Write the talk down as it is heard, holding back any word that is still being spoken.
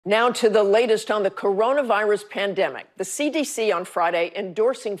Now to the latest on the coronavirus pandemic. The CDC on Friday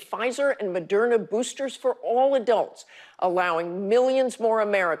endorsing Pfizer and Moderna boosters for all adults, allowing millions more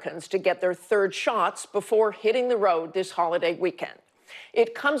Americans to get their third shots before hitting the road this holiday weekend.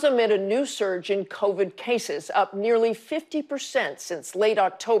 It comes amid a new surge in COVID cases, up nearly 50% since late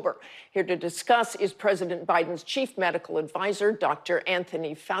October. Here to discuss is President Biden's chief medical advisor, Dr.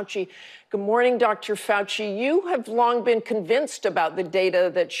 Anthony Fauci. Good morning, Dr. Fauci. You have long been convinced about the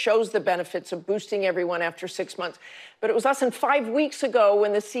data that shows the benefits of boosting everyone after 6 months. But it was less than 5 weeks ago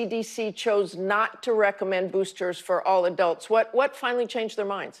when the CDC chose not to recommend boosters for all adults. What finally changed their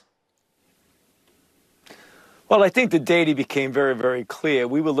minds? Well, I think the data became very, very clear.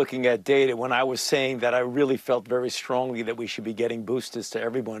 We were looking at data when I was saying that I really felt very strongly that we should be getting boosters to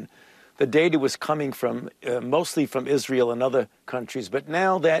everyone. The data was coming from mostly from Israel and other countries. But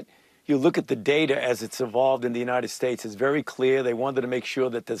now that you look at the data as it's evolved in the United States, it's very clear. They wanted to make sure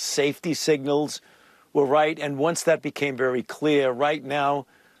that the safety signals were right. And once that became very clear, right now,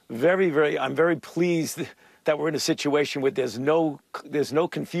 I'm very pleased that we're in a situation where there's no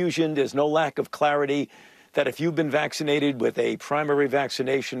confusion, there's no lack of clarity, that if you've been vaccinated with a primary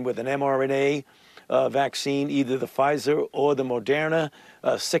vaccination with an mRNA vaccine, either the Pfizer or the Moderna,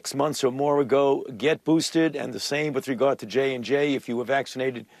 6 months or more ago, get boosted. And the same with regard to J&J. If you were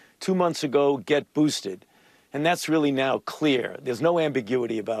vaccinated 2 months ago, get boosted. And that's really now clear. There's no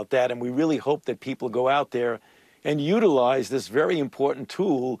ambiguity about that. And we really hope that people go out there and utilize this very important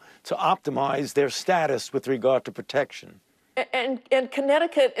tool to optimize their status with regard to protection. And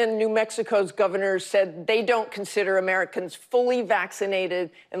Connecticut and New Mexico's governors said they don't consider Americans fully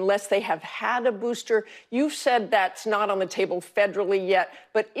vaccinated unless they have had a booster. You've said that's not on the table federally yet.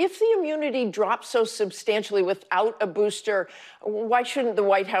 But if the immunity drops so substantially without a booster, why shouldn't the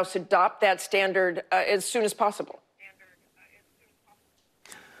White House adopt that standard as soon as possible?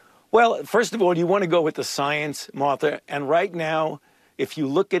 Well, first of all, you want to go with the science, Martha. And right now, if you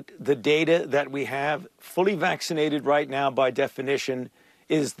look at the data that we have, fully vaccinated right now by definition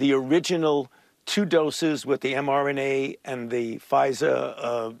is the original 2 doses with the mRNA and the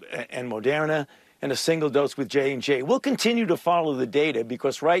Pfizer and Moderna, and a single dose with J&J. We'll continue to follow the data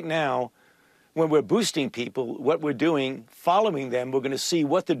because right now, when we're boosting people, what we're doing, following them, we're going to see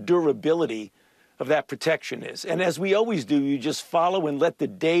what the durability of that protection is. And as we always do, you just follow and let the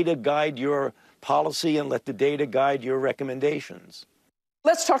data guide your policy and let the data guide your recommendations.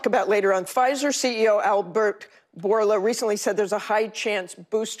 Let's talk about later on. Pfizer CEO Albert Bourla recently said there's a high chance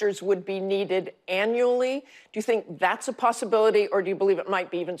boosters would be needed annually. Do you think that's a possibility, or do you believe it might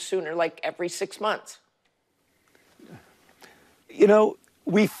be even sooner, like every 6 months? You know,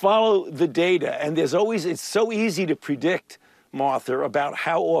 we follow the data, and it's so easy to predict, Martha, about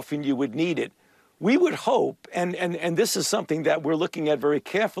how often you would need it. We would hope, and this is something that we're looking at very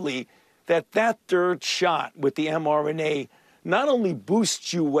carefully, that third shot with the mRNA not only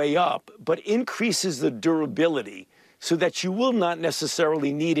boosts you way up, but increases the durability so that you will not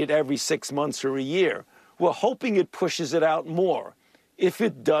necessarily need it every 6 months or a year. We're hoping it pushes it out more. If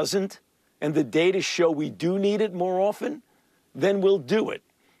it doesn't, and the data show we do need it more often, then we'll do it.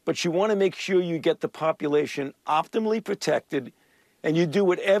 But you want to make sure you get the population optimally protected, and you do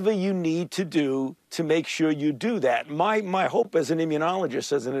whatever you need to do to make sure you do that. My hope as an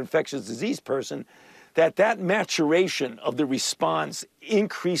immunologist, as an infectious disease person, that maturation of the response,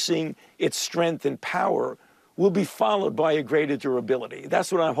 increasing its strength and power, will be followed by a greater durability.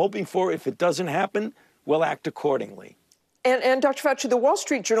 That's what I'm hoping for. If it doesn't happen, we'll act accordingly. And Dr. Fauci, the Wall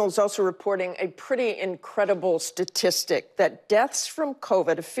Street Journal is also reporting a pretty incredible statistic that deaths from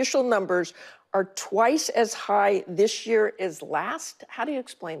COVID, official numbers, are twice as high this year as last. How do you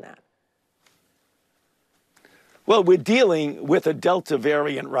explain that? Well, we're dealing with a Delta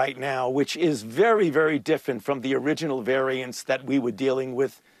variant right now, which is very, very different from the original variants that we were dealing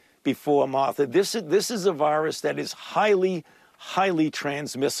with before, Martha. This is a virus that is highly, highly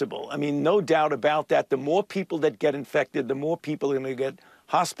transmissible. I mean, no doubt about that. The more people that get infected, the more people are going to get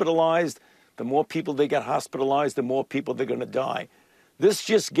hospitalized. The more people they get hospitalized, the more people they're going to die. This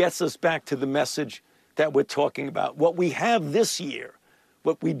just gets us back to the message that we're talking about. What we have this year,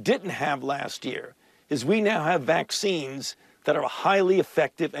 what we didn't have last year, is we now have vaccines that are highly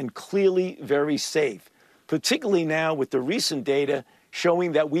effective and clearly very safe, particularly now with the recent data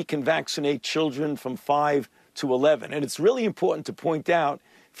showing that we can vaccinate children from 5 to 11. And it's really important to point out,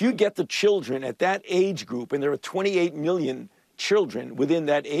 if you get the children at that age group, and there are 28 million children within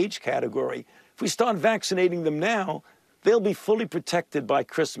that age category, if we start vaccinating them now, they'll be fully protected by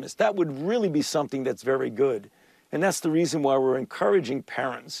Christmas. That would really be something that's very good. And that's the reason why we're encouraging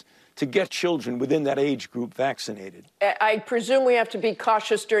parents to get children within that age group vaccinated. I presume we have to be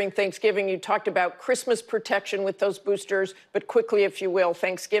cautious during Thanksgiving. You talked about Christmas protection with those boosters, but quickly, if you will,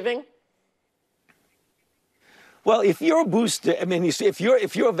 Thanksgiving? Well, if you're boosted, I mean, you see, if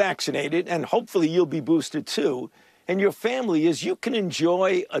you're vaccinated, and hopefully you'll be boosted too, and your family is, you can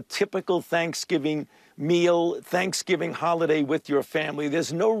enjoy a typical Thanksgiving meal, Thanksgiving holiday with your family.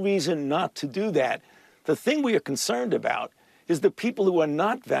 There's no reason not to do that. The thing we are concerned about is the people who are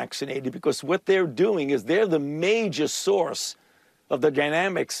not vaccinated, because what they're doing is they're the major source of the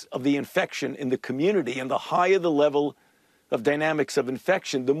dynamics of the infection in the community. And the higher the level of dynamics of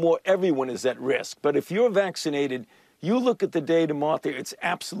infection, the more everyone is at risk. But if you're vaccinated, you look at the data, Martha, it's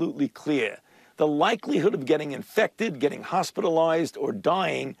absolutely clear. The likelihood of getting infected, getting hospitalized, or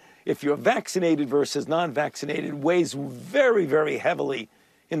dying, if you're vaccinated versus non-vaccinated, weighs very, very heavily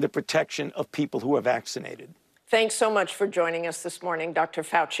in the protection of people who are vaccinated. Thanks so much for joining us this morning, Dr.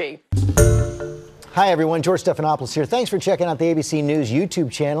 Fauci. Hi, everyone. George Stephanopoulos here. Thanks for checking out the ABC News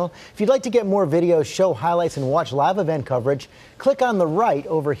YouTube channel. If you'd like to get more videos, show highlights, and watch live event coverage, click on the right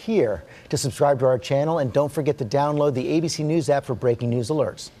over here to subscribe to our channel. And don't forget to download the ABC News app for breaking news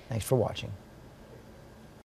alerts. Thanks for watching.